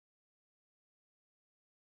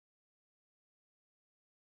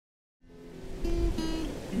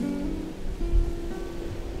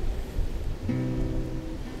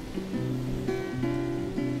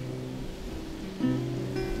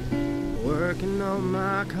working on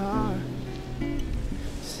my car,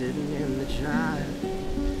 sitting in the drive,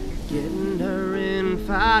 getting her in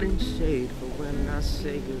fighting shade for when I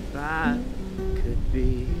say goodbye. Could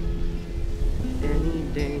be any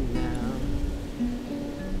day now,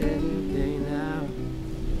 any day now.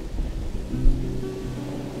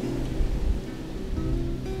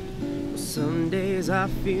 Well, some days I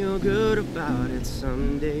feel good about it,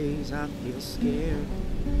 some days I feel scared.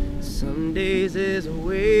 Some days there's a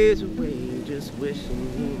ways away, just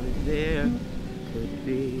wishing you were there. Could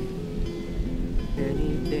be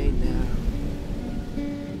any day now,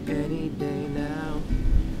 any day now.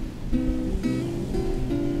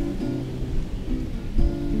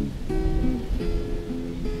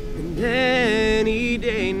 And any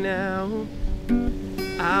day now,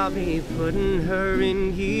 I'll be putting her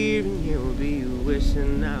in gear, and you'll be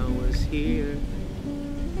wishing I was here.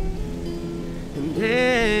 And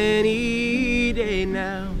any day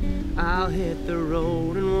now, I'll hit the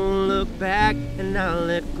road and won't look back, and I'll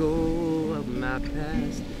let go of my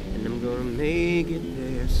past, and I'm gonna make it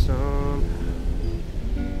there somehow.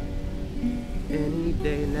 Any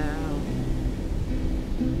day now.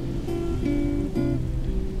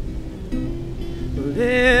 Well,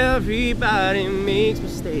 everybody makes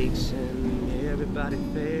mistakes and everybody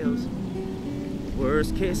fails.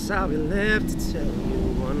 Worst case, I'll be left to tell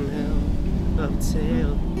you one hell of a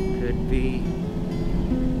tale. Could be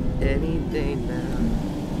any day now,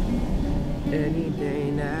 any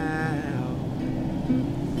day now.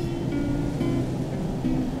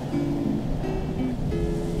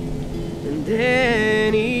 And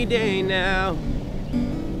any day now,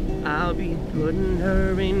 I'll be putting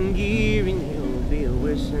her in gear, and you'll be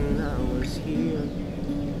wishing I was here.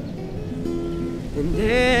 And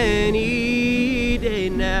any day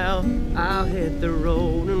now, I'll hit the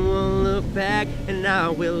road and won't look back, and I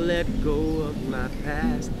will let go of my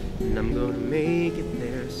past, and I'm gonna make it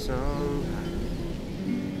there somehow.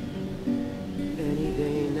 Any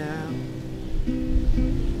day now.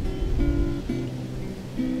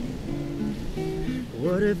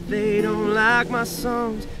 What if they don't like my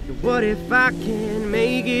songs? And what if I can't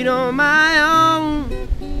make it on my own?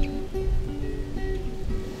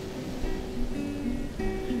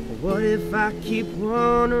 What if I keep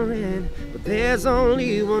wandering, but there's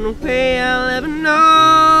only one way I'll ever know?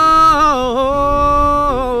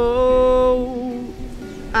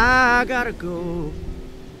 I gotta go.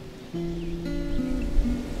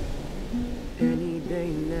 Any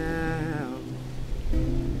day now.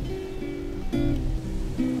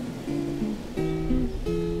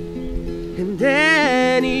 And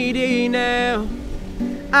any day now,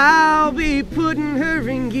 I'll be putting her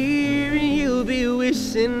in gear, and you'll be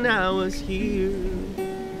wishing I was here.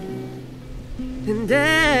 And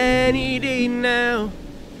any day now,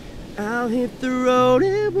 I'll hit the road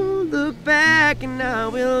and won't look back, and I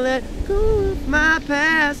will let go of my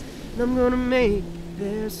past, and I'm gonna make it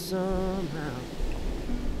there somehow.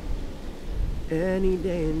 Any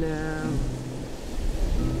day now.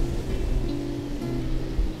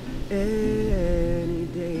 Hey.